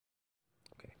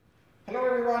Hello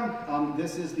everyone,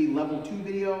 this is the level 2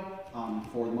 video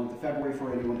for the month of February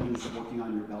for anyone who's working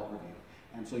on your belt review.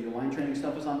 And so your line training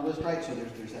stuff is on the list, right? So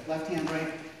there's that left hand, right?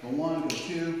 Go 1, go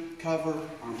 2, cover,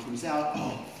 arm comes out,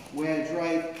 wedge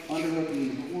right, underhook,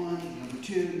 knee number 1, number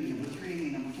 2, knee number 3, knee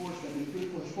number 4, step in 3,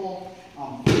 push, pull.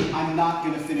 I'm not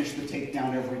going to finish the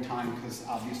takedown every time because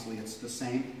obviously it's the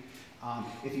same.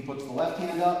 If he puts the left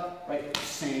hand up, right,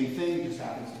 same thing, just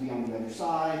happens to be on the other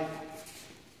side.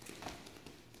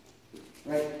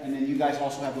 Right, and then you guys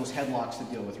also have those headlocks to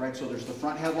deal with, right? So there's the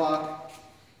front headlock,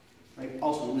 right?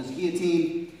 Also known as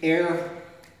guillotine, air,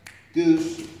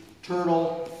 goose,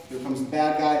 turtle. Here comes the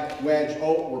bad guy, wedge.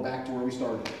 Oh, we're back to where we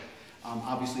started.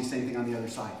 Obviously, same thing on the other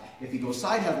side. If you go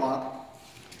side headlock,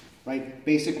 right?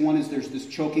 Basic one is there's this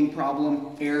choking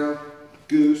problem, air,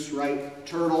 goose, right?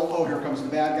 Turtle. Oh, here comes the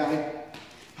bad guy.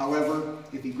 However,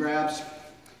 if he grabs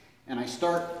and I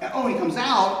start, oh, he comes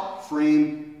out,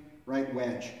 frame, right,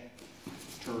 wedge.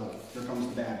 Turtle. Here comes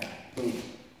the bad guy. Boom.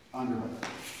 Underhook.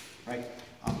 Right?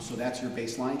 So that's your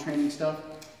baseline training stuff.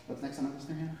 What's next on the list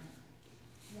there, Hannah?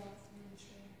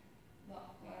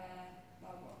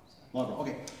 Log roll.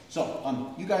 Okay.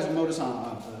 So you guys will notice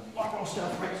on the log roll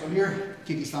stuff, right? So here,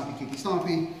 kicky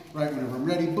stompy, right? Whenever I'm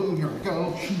ready, boom, here I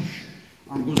go.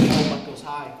 Arm goes low, butt goes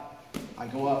high. I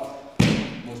go up.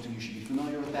 Most of you should be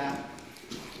familiar with that.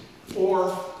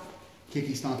 Or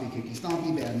kicky stompy,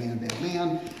 bad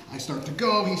man. I start to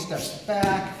go, he steps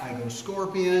back, I go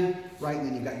scorpion, right? And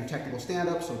then you've got your technical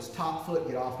stand-up, so it's top foot,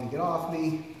 get off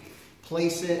me.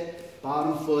 Place it,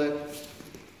 bottom foot,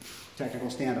 technical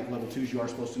stand-up. Level 2s, you are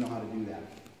supposed to know how to do that.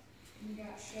 You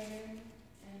got shredder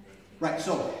and right,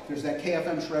 so there's that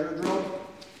KFM shredder drill.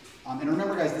 And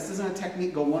remember guys, this isn't a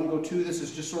technique, go 1, go 2, this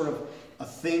is just sort of a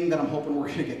thing that I'm hoping we're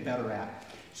gonna get better at.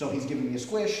 So he's giving me a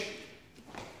squish,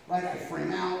 right? I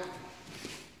frame out.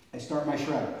 I start my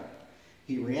shredder.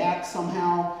 He reacts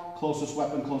somehow. Closest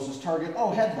weapon, closest target.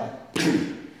 Oh, headbutt.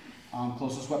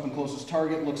 Closest weapon, closest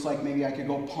target. Looks like maybe I could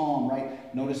go palm,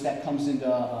 right? Notice that comes into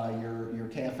your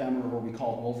KFM, or what we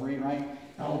call it, Wolverine, right?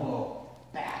 Elbow,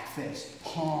 back fist,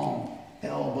 palm,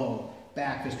 elbow,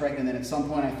 back fist, right? And then at some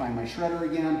point I find my shredder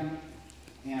again,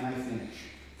 and I finish.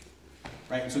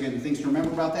 Right? So again, the things to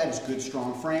remember about that is good,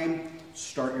 strong frame.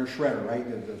 Start your shredder, right?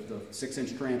 The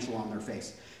 6-inch tarantula on their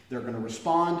face. They're going to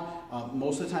respond.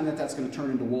 Most of the time that's going to turn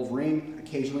into Wolverine,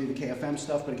 occasionally the KFM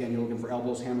stuff, but again, you're looking for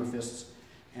elbows, hammer fists,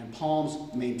 and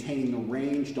palms, maintaining the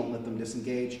range, don't let them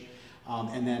disengage.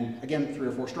 And then, again, 3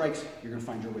 or 4 strikes, you're going to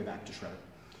find your way back to shredder.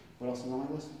 What else is on my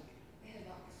list?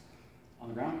 Headlocks. On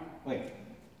the ground? Wait.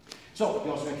 So,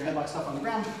 you also got your headlock stuff on the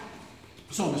ground.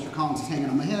 So, Mr. Collins is hanging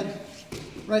on my head.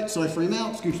 Right, so I frame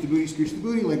out, scooch the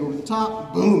booty, leg over the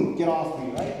top, boom, get off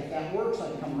me, right? If that works,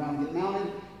 I can come around and get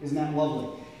mounted. Isn't that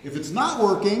lovely? If it's not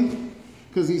working,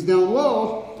 because he's down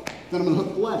low, then I'm going to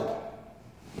hook the leg.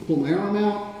 Pull my arm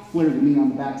out, flare the knee on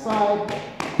the back side.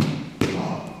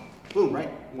 Boom, right?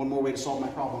 One more way to solve my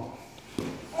problem.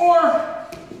 Or,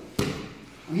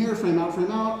 I'm here, frame out.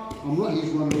 He's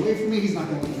running away from me. He's not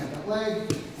going to let me have that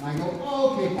leg. And I go,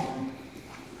 oh, okay, fine.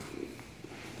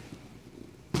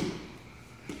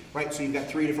 Right, so you've got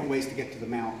 3 different ways to get to the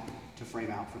mount to frame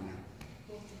out from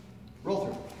there. Roll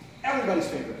through. Everybody's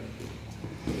favorite.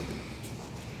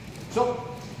 So,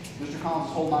 Mr. Collins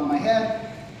is holding on to my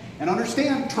head. And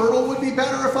understand, turtle would be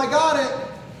better if I got it.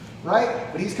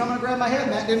 Right? But he's coming to grab my head,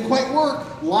 and that didn't quite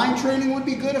work. Line training would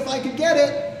be good if I could get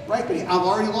it. Right? But I've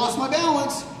already lost my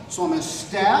balance. So I'm going to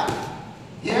step,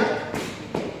 hip,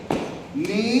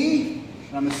 knee,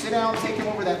 and I'm going to sit down and take him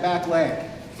over that back leg.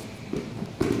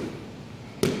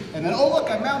 And then, oh look,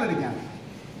 I'm mounted again.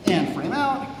 And frame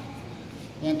out,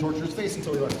 and torture his face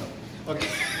until he lets go. Okay.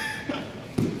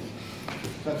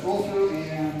 Let's roll through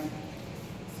and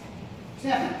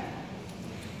snap down.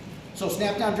 So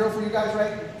snap down drill for you guys,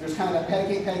 right? There's kind of that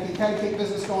pancake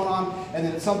business going on, and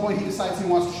then at some point he decides he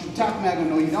wants to shoot a tackle mag. I go,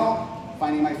 no you don't.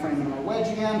 Finding my frame and my wedge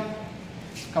again.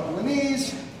 A couple of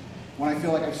knees. When I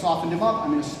feel like I've softened him up, I'm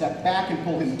going to step back and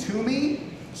pull him to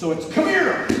me. So it's come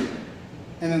here,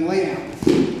 and then lay down. Let's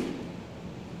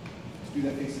do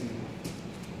that facing me.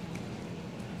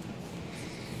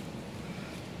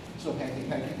 So pancake,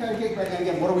 right? And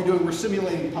again, what are we doing? We're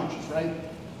simulating punches, right?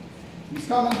 He's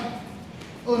coming.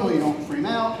 Oh, no, you don't. Frame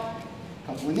out.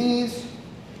 Couple of knees.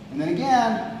 And then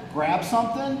again, grab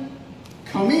something.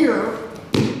 Come here,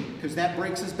 because that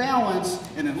breaks his balance.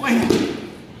 And then lay down.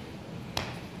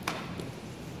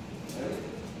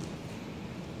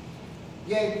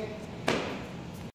 Yay.